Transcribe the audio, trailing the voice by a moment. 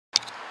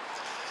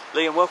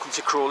Liam, welcome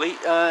to Crawley.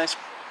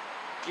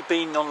 You've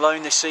been on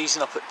loan this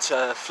season up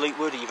at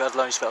Fleetwood. You've had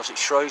loan spells at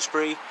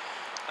Shrewsbury.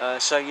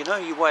 So you know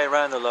your way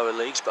around the lower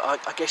leagues, but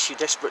I guess you're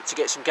desperate to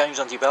get some games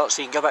under your belt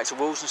so you can go back to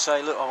Wolves and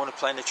say, look, I want to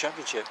play in the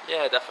Championship.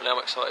 Yeah, definitely. I'm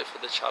excited for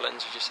the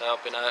challenge. As you say,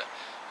 I've been out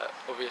at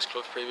obvious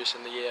clubs previous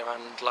in the year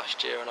and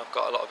last year, and I've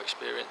got a lot of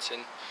experience in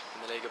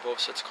the league above,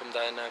 so to come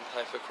down now and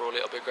play for Crawley,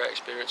 it'll be a great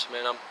experience for me,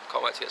 and I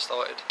can't wait to get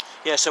started.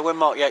 Yeah, so when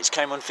Mark Yates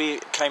came in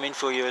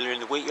for you earlier in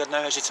the week, you had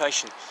no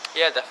hesitation?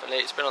 Yeah, definitely.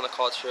 It's been on the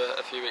cards for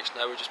a few weeks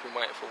now. We've just been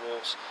waiting for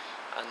Wolves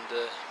and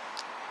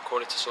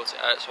Crawley to sort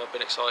it out, so I've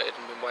been excited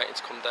and been waiting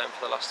to come down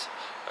for the last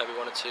maybe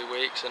 1 or 2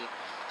 weeks, and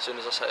as soon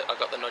as I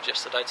got the nod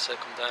yesterday to say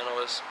come down, I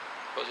was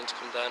buzzing to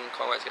come down and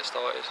can't wait to get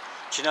started.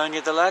 Do you know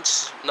any of the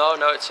lads? No,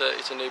 it's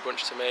a new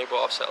bunch to me, but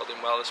I've settled in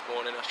well this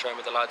morning. I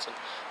trained with the lads and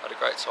had a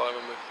great time,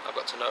 and I've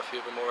got to know a few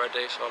of them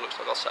already, so it looks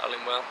like I'll settle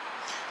in well.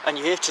 And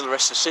you're here till the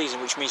rest of the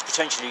season, which means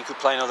potentially you could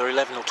play another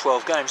 11 or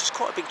 12 games. It's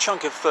quite a big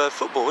chunk of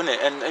football, isn't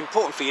it? And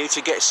important for you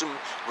to get some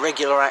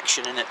regular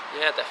action in it.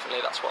 Yeah,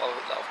 definitely. That's what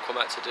I've come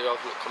out to do. I've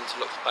come to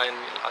look to play,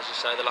 as you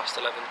say, the last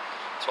 11,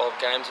 12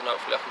 games, and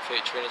hopefully I can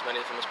feature in as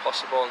many of them as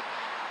possible and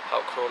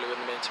help Crawley in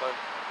the meantime.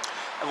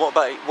 And what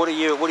are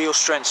your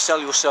strengths? Tell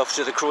yourself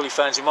to the Crawley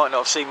fans who might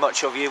not have seen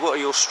much of you. What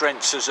are your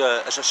strengths as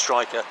a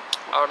striker?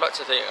 I would like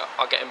to think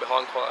I get in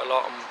behind quite a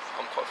lot.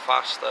 I'm quite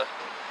fast.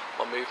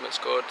 My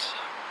movement's good.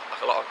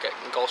 A lot of getting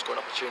goal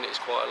scoring opportunities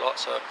quite a lot.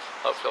 So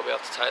hopefully I'll be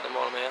able to take them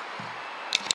while I'm here.